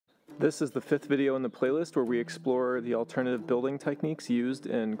This is the 5th video in the playlist where we explore the alternative building techniques used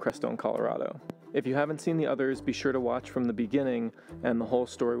in Crestone, Colorado. If you haven't seen the others, be sure to watch from the beginning and the whole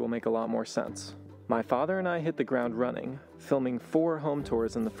story will make a lot more sense. My father and I hit the ground running, filming 4 home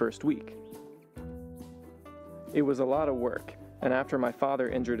tours in the first week. It was a lot of work, and after my father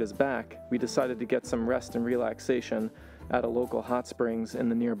injured his back, we decided to get some rest and relaxation at a local hot springs in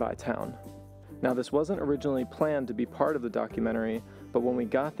the nearby town. Now, this wasn't originally planned to be part of the documentary, but when we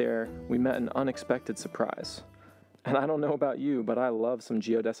got there, we met an unexpected surprise. And I don't know about you, but I love some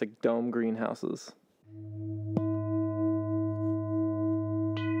geodesic dome greenhouses.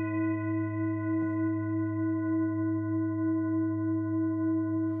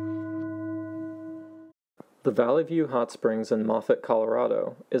 The Valley View Hot Springs in Moffett,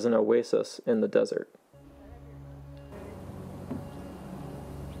 Colorado is an oasis in the desert.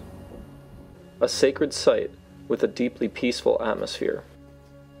 A sacred site with a deeply peaceful atmosphere.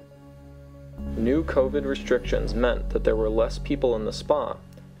 New COVID restrictions meant that there were less people in the spa,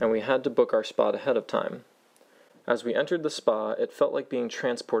 and we had to book our spot ahead of time. As we entered the spa, it felt like being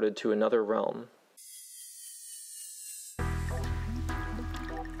transported to another realm.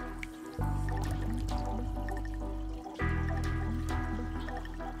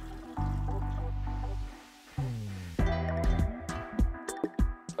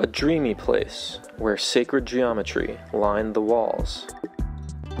 A dreamy place where sacred geometry lined the walls.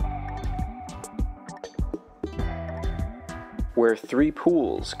 Where 3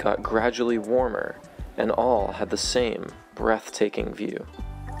 pools got gradually warmer and all had the same breathtaking view.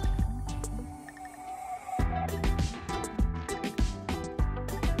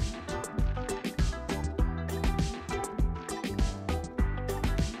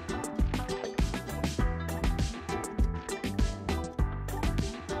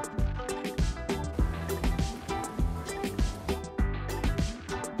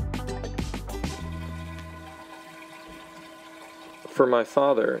 For my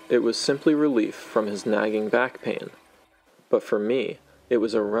father, it was simply relief from his nagging back pain. But for me, it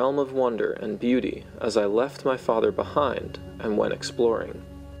was a realm of wonder and beauty as I left my father behind and went exploring.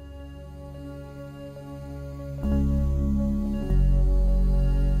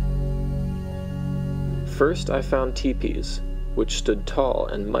 First, I found teepees, which stood tall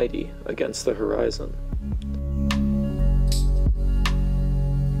and mighty against the horizon.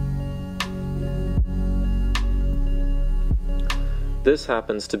 This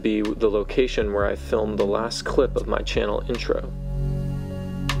happens to be the location where I filmed the last clip of my channel intro.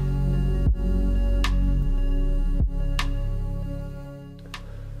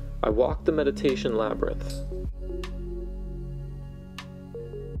 I walked the meditation labyrinth.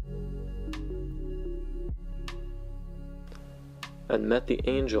 And met the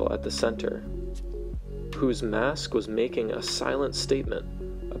angel at the center, whose mask was making a silent statement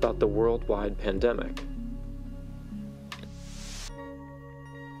about the worldwide pandemic.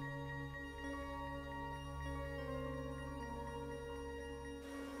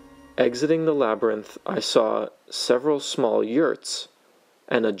 Exiting the labyrinth, I saw several small yurts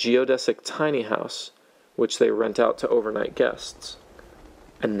and a geodesic tiny house, which they rent out to overnight guests.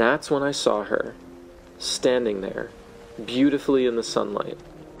 And that's when I saw her, standing there, beautifully in the sunlight.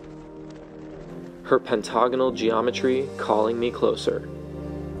 Her pentagonal geometry calling me closer.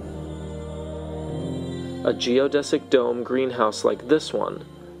 A geodesic dome greenhouse like this one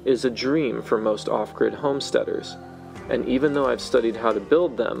is a dream for most off-grid homesteaders, and even though I've studied how to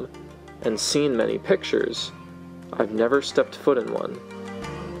build them, and seen many pictures, I've never stepped foot in one.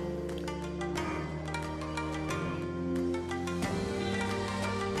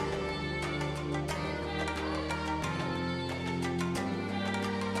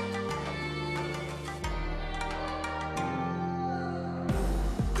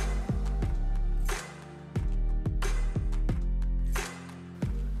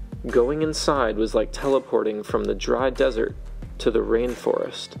 Going inside was like teleporting from the dry desert to the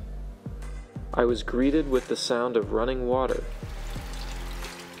rainforest. I was greeted with the sound of running water,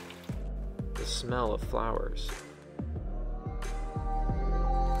 the smell of flowers,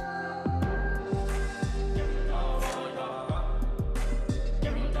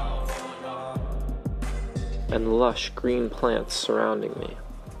 and lush green plants surrounding me.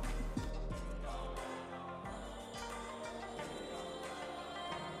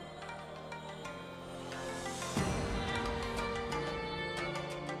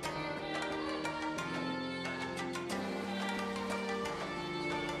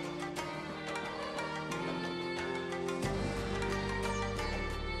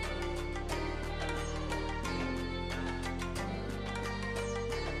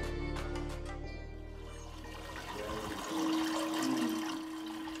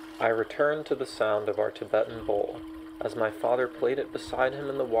 I returned to the sound of our Tibetan bowl, as my father played it beside him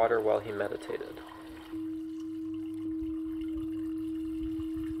in the water while he meditated.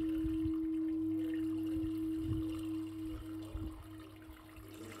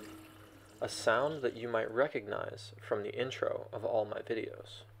 A sound that you might recognize from the intro of all my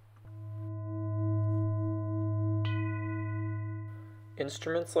videos.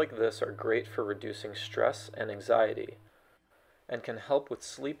 Instruments like this are great for reducing stress and anxiety, and can help with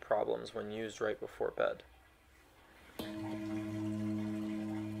sleep problems when used right before bed.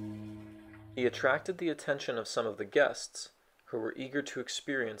 He attracted the attention of some of the guests, who were eager to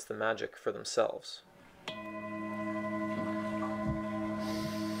experience the magic for themselves.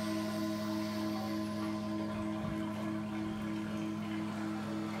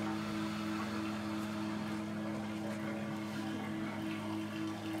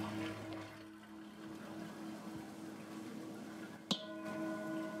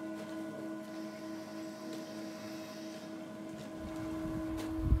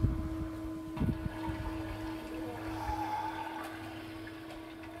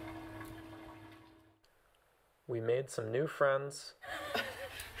 We made some new friends,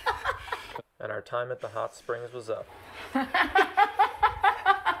 and our time at the hot springs was up.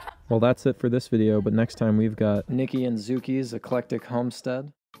 Well, that's it for this video, but next time we've got Nikki and Zuki's Eclectic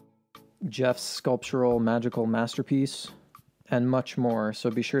Homestead, Jeff's Sculptural Magical Masterpiece, and much more.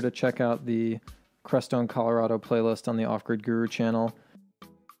 So be sure to check out the Crestone, Colorado playlist on the Off-Grid Guru channel.